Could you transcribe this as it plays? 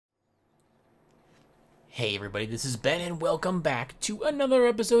Hey everybody, this is Ben and welcome back to another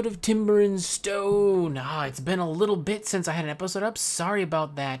episode of Timber and Stone. It's been a little bit since I had an episode up. Sorry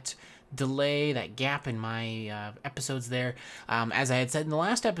about that delay, that gap in my episodes there. As I had said in the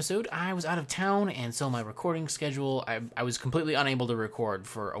last episode, I was out of town, and so my recording schedule, I was completely unable to record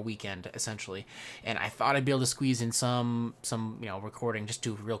for a weekend, essentially. And I thought I'd be able to squeeze in some recording, just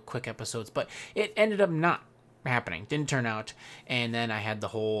do real quick episodes, but it ended up not happening. Didn't turn out. And then I had the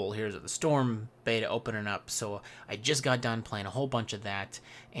whole Heroes of the Storm beta opening up, so I just got done playing a whole bunch of that,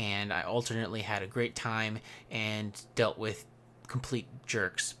 and I alternately had a great time and dealt with complete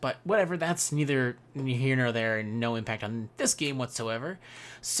jerks. But whatever, that's neither here nor there, and no impact on this game whatsoever.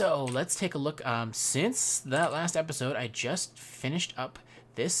 So let's take a look. Since that last episode, I just finished up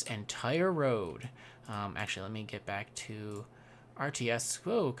this entire road. Actually, let me get back to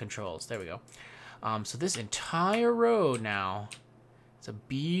RTS controls. There we go. So this entire road now, it's a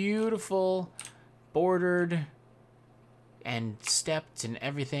beautiful, bordered, and stepped and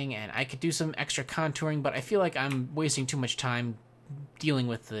everything, and I could do some extra contouring, but I feel like I'm wasting too much time dealing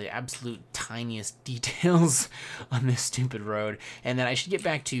with the absolute tiniest details on this stupid road, and then I should get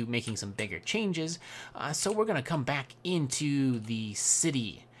back to making some bigger changes. So we're going to come back into the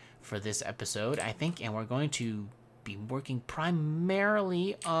city for this episode, I think, and we're going to be working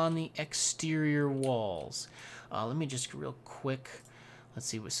primarily on the exterior walls. Let me just real quick, let's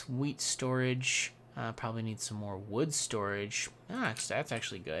see, with wheat storage, probably need some more wood storage. That's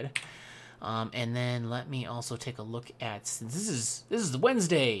actually good. And then let me also take a look at, this is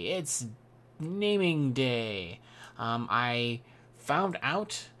Wednesday, it's naming day. I found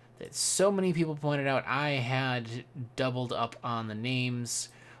out that so many people pointed out I had doubled up on the names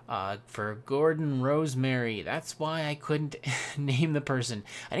for Gordon Rosemary. That's why I couldn't name the person.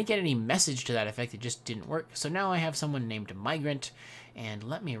 I didn't get any message to that effect. It just didn't work. So now I have someone named Migrant. And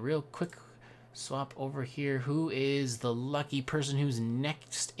let me real quick swap over here. Who is the lucky person who's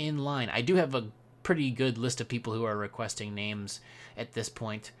next in line? I do have a pretty good list of people who are requesting names at this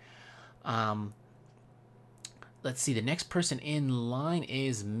point. Let's see, the next person in line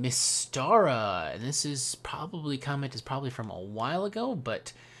is Miss Stara. And this is probably, comment is probably from a while ago,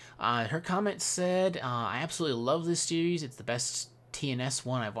 but her comment said, I absolutely love this series. It's the best TNS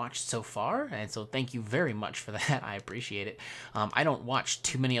one I've watched so far, and so thank you very much for that. I appreciate it. I don't watch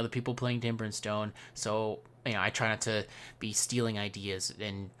too many other people playing Timber and Stone, so I try not to be stealing ideas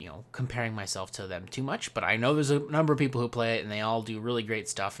and comparing myself to them too much, but I know there's a number of people who play it, and they all do really great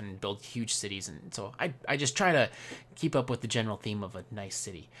stuff and build huge cities, and so I just try to keep up with the general theme of a nice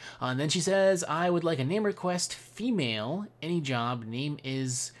city. And then she says, I would like a name request, female, any job, name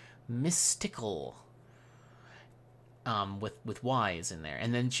is Mystical, with Y's in there.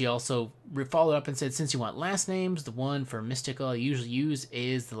 And then she also followed up and said, since you want last names, the one for Mystical I usually use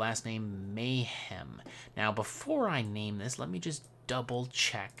is the last name Mayhem. Now, before I name this, let me just double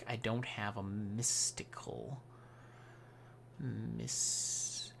check. I don't have a Mystical.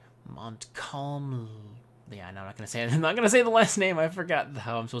 Miss Montcalm. Yeah, no, I'm not gonna say it. I'm not gonna say the last name. I forgot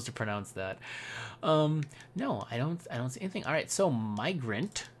how I'm supposed to pronounce that. No, I don't see anything. All right, so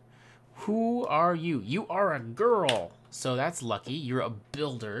Migrant. Who are you? You are a girl, so that's lucky. You're a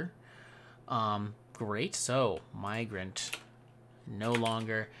builder. Great. So, Migrant, no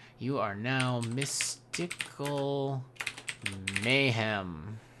longer. You are now Mystical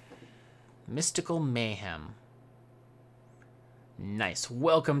Mayhem. Mystical Mayhem. Nice.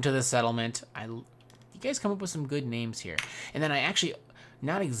 Welcome to the settlement. You guys come up with some good names here. And then I actually,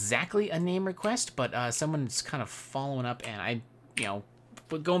 not exactly a name request, but someone's kind of following up, and I,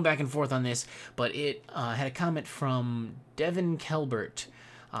 going back and forth on this, but it had a comment from Devin Kelbert,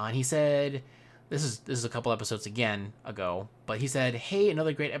 and he said, this is a couple episodes ago, but he said, hey,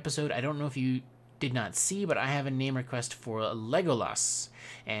 another great episode. I don't know if you did not see, but I have a name request for Legolas,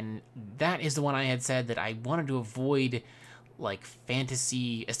 and that is the one I had said that I wanted to avoid, like,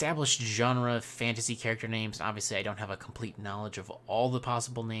 fantasy, established genre fantasy character names. Obviously, I don't have a complete knowledge of all the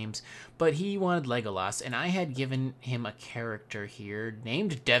possible names, but he wanted Legolas, and I had given him a character here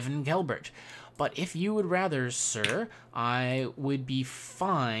named Devin Kelbert. But if you would rather, sir, I would be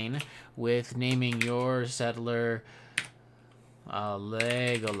fine with naming your settler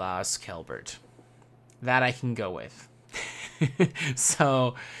Legolas Kelbert. That I can go with.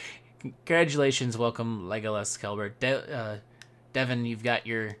 So, congratulations, welcome Legolas Kelbert. Devin, you've got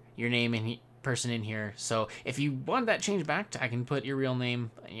your name and person in here. So if you want that changed back, I can put your real name.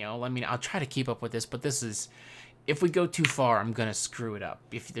 Let me. I'll try to keep up with this, but this is if we go too far, I'm gonna screw it up.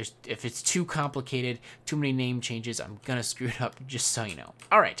 If it's too complicated, too many name changes, I'm gonna screw it up, just so you know.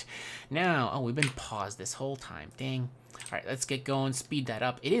 All right, now, oh, we've been paused this whole time, dang. All right, let's get going, speed that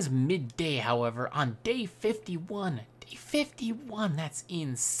up. It is midday, however, on day 51. Day 51, that's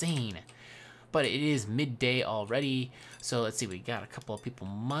insane. But it is midday already, so let's see, we got a couple of people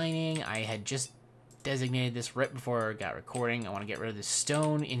mining. I had just designated this right before I got recording. I want to get rid of this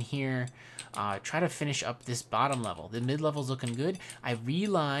stone in here. Try to finish up this bottom level. The mid-level's looking good. I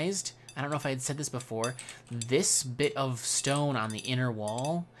realized, I don't know if I had said this before, this bit of stone on the inner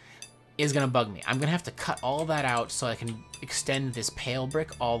wall is going to bug me. I'm going to have to cut all that out so I can extend this pale brick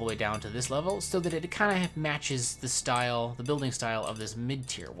all the way down to this level so that it kind of matches the style, the building style of this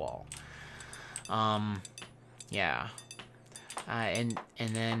mid-tier wall. Yeah. And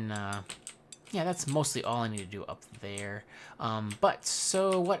then, yeah, that's mostly all I need to do up there. But,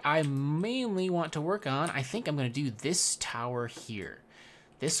 so what I mainly want to work on, I think I'm going to do this tower here.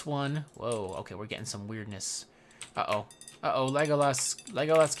 This one, whoa, okay, we're getting some weirdness. Uh-oh, Legolas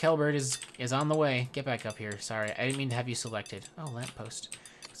Kelbert is on the way. Get back up here, sorry, I didn't mean to have you selected. Oh, lamppost,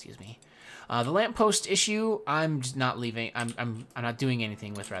 excuse me. The lamppost issue, I'm just not leaving, I'm not doing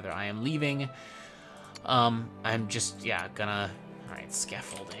anything with, rather, I am leaving. I'm just, yeah, gonna... Alright,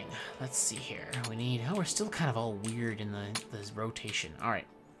 scaffolding. Let's see here. We need... Oh, we're still kind of all weird in this rotation. Alright.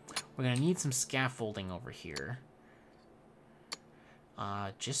 We're gonna need some scaffolding over here.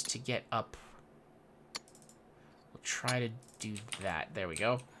 Just to get up. We'll try to do that. There we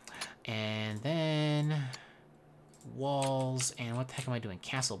go. And then... walls. And what the heck am I doing?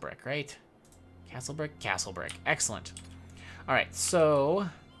 Castle brick, right? Castle brick? Castle brick. Excellent. Alright, so...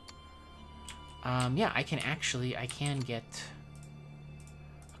 yeah, I can get...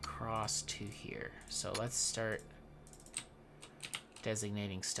 across to here. So let's start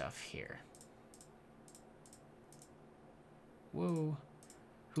designating stuff here. Whoa.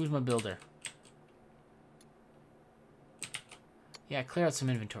 Who's my builder? Yeah, clear out some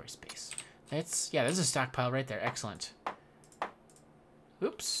inventory space. Yeah, there's a stockpile right there. Excellent.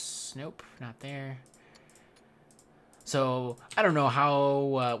 Oops. Nope, not there. So, I don't know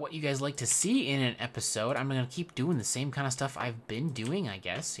how, what you guys like to see in an episode. I'm going to keep doing the same kind of stuff I've been doing, I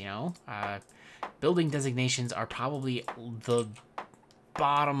guess, you know. Building designations are probably the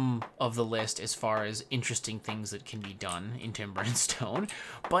bottom of the list as far as interesting things that can be done in Timber and Stone.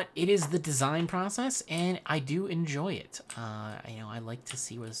 But it is the design process, and I do enjoy it. You know, I like to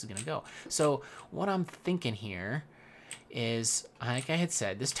see where this is going to go. So, what I'm thinking here is, like I had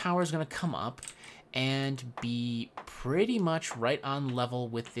said, this tower is going to come up and be pretty much right on level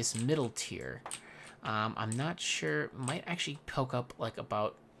with this middle tier. I'm not sure, might actually poke up like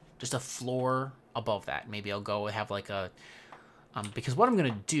about just a floor above that. Maybe I'll go have like a, because what I'm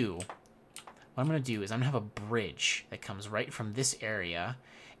gonna do is I'm gonna have a bridge that comes right from this area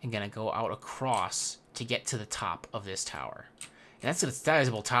and gonna go out across to get to the top of this tower. And that's a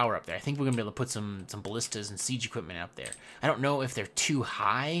sizable tower up there. I think we're going to be able to put some ballistas and siege equipment up there. I don't know if they're too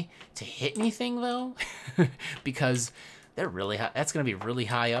high to hit anything, though, because they're really high. That's going to be really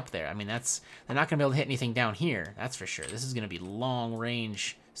high up there. I mean, they're not going to be able to hit anything down here, that's for sure. This is going to be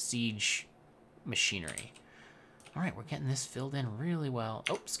long-range siege machinery. All right, we're getting this filled in really well.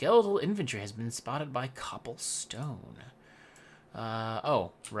 Oh, skeletal infantry has been spotted by cobblestone.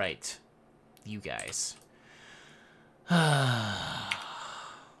 Oh, right. You guys. Let's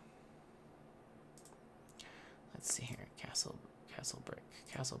see here. Castle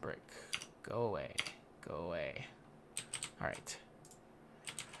brick. Go away. All right.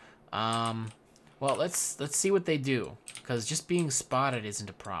 Well, let's see what they do, because just being spotted isn't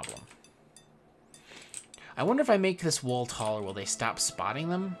a problem. I wonder if I make this wall taller, will they stop spotting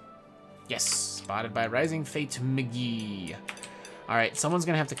them? Yes, spotted by Rising Fate McGee. All right, someone's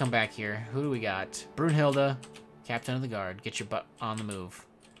gonna have to come back here. Who do we got? Brunhilde. Captain of the Guard, get your butt on the move.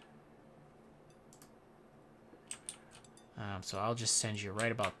 So I'll just send you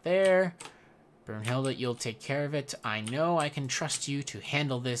right about there. Brunhilde, you'll take care of it. I know I can trust you to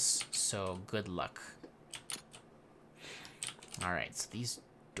handle this, so good luck. Alright, so these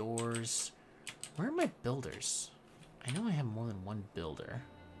doors... Where are my builders? I know I have more than one builder.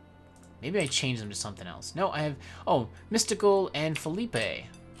 Maybe I changed them to something else. No, I have... Oh, Mystical and Felipe.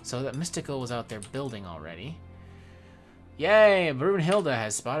 So that Mystical was out there building already. Yay! Brunhilde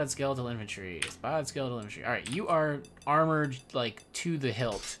has spotted skeletal infantry. Alright, you are armored, like, to the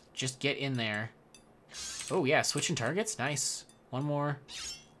hilt. Just get in there. Oh, yeah, switching targets. Nice. One more.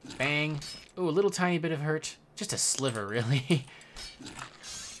 Bang. Ooh, a little tiny bit of hurt. Just a sliver, really.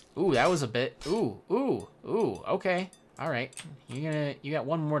 Ooh, that was a bit. Ooh. Okay. Alright. You got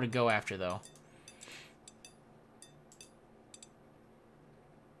one more to go after, though.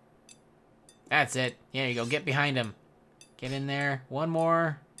 That's it. There you go. Get behind him. Get in there. One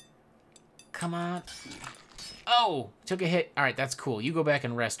more. Come on. Oh, took a hit. All right, that's cool. You go back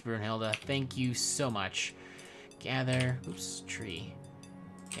and rest, Brunhilde. Thank you so much. Gather. Oops, tree.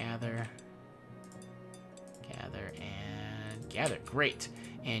 Gather. Gather and gather. Great.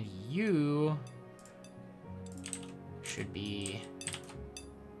 And you should be...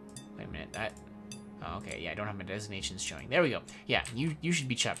 Wait a minute. That... Oh, okay, yeah, I don't have my designations showing. There we go. Yeah, you should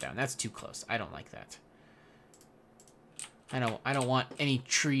be chopped down. That's too close. I don't like that. I don't want any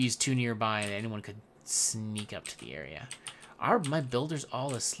trees too nearby that anyone could sneak up to the area. Are my builders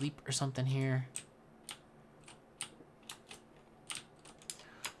all asleep or something here?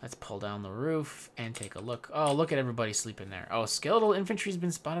 Let's pull down the roof and take a look. Oh, look at everybody sleeping there. Oh, skeletal infantry's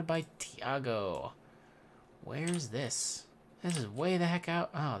been spotted by Tiago. Where's this? This is way the heck out.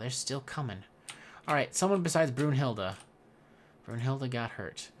 Oh, they're still coming. All right, someone besides Brunhilde. Brunhilde got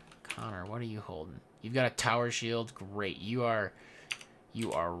hurt. Connor, what are you holding? You've got a tower shield. Great. You are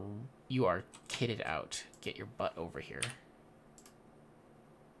kitted out. Get your butt over here.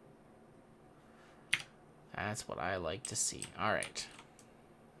 That's what I like to see. All right.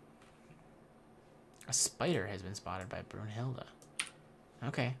 A spider has been spotted by Brunhilde.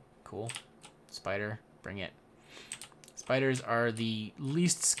 Okay, cool. Spider, bring it. Spiders are the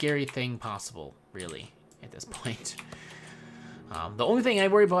least scary thing possible, really, at this point. The only thing I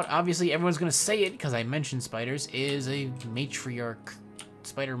worry about, obviously everyone's going to say it because I mentioned spiders, is a matriarch.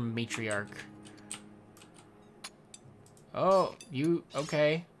 Spider matriarch. Oh, you,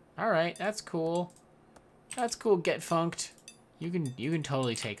 okay. Alright, that's cool. That's cool, get funked. You can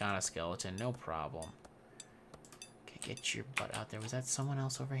totally take on a skeleton, no problem. Okay, get your butt out there. Was that someone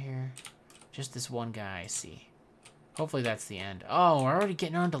else over here? Just this one guy, I see. Hopefully that's the end. Oh, we're already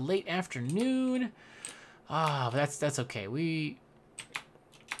getting on to late afternoon. Ah, but that's okay.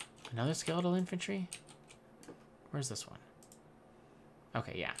 Another skeletal infantry? Where's this one?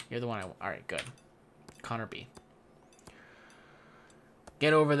 Okay, yeah, you're the one I want. All right, good. Connor B.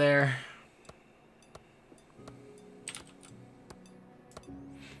 Get over there.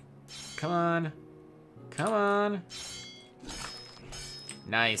 Come on. Come on.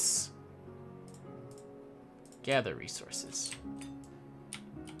 Nice. Gather resources.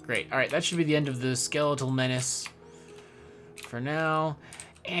 Great. All right, that should be the end of the skeletal menace for now.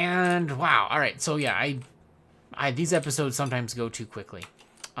 And wow. All right. So yeah, these episodes sometimes go too quickly.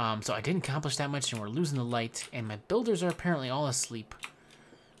 So I didn't accomplish that much, and we're losing the light. And my builders are apparently all asleep.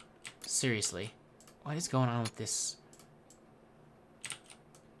 Seriously, what is going on with this?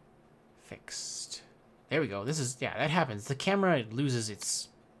 Fixed. There we go. This is, yeah, that happens. The camera loses its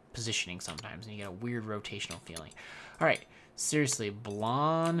positioning sometimes, and you get a weird rotational feeling. All right, seriously,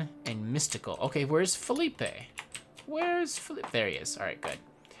 Blonde and Mystical. Okay, where's Felipe? Where's Felipe? There he is. All right, good.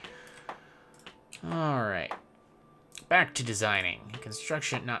 All right, back to designing.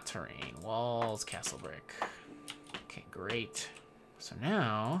 Construction, not terrain. Walls, castle brick. Okay, great. So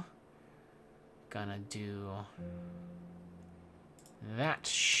now, gonna do that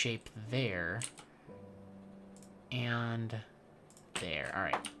shape there, and there. All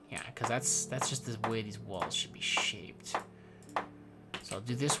right, yeah, because that's just the way these walls should be shaped. So I'll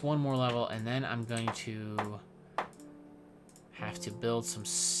do this one more level, and then I'm going to have to build some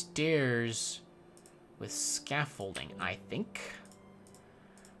stairs with scaffolding, I think,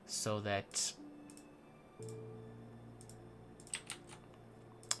 so that,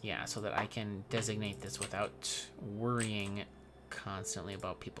 yeah, so that I can designate this without worrying constantly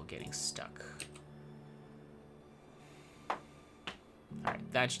about people getting stuck. All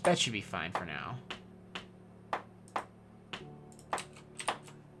right, that should be fine for now.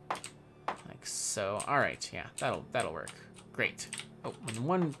 Like so. All right, yeah, that'll work. Great. Oh, and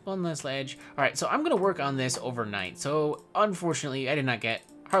one last ledge. All right, so I'm gonna work on this overnight. So unfortunately, I did not get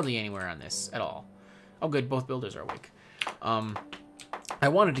hardly anywhere on this at all. Oh, good, both builders are awake. I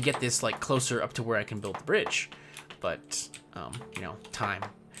wanted to get this like closer up to where I can build the bridge, but you know, time.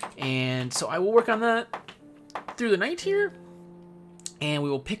 And so I will work on that through the night here, and we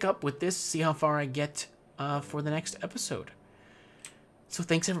will pick up with this, see how far I get for the next episode. So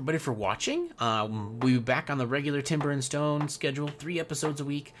thanks everybody for watching. We'll be back on the regular Timber and Stone schedule, 3 episodes a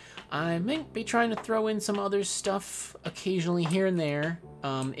week. I might be trying to throw in some other stuff occasionally here and there.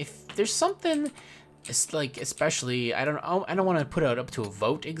 If there's something, it's like, especially, I don't want to put it up to a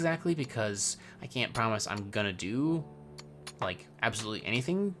vote exactly, because I can't promise I'm gonna do like absolutely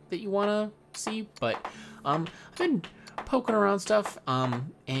anything that you want to see, but I've been poking around stuff,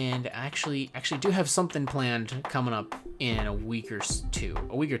 and actually do have something planned coming up in a week or two.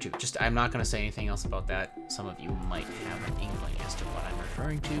 Just, I'm not going to say anything else about that. Some of you might have an inkling as to what I'm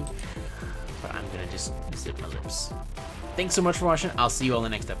referring to. but I'm gonna just zip my lips. Thanks so much for watching. I'll see you all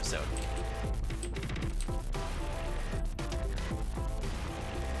in the next episode.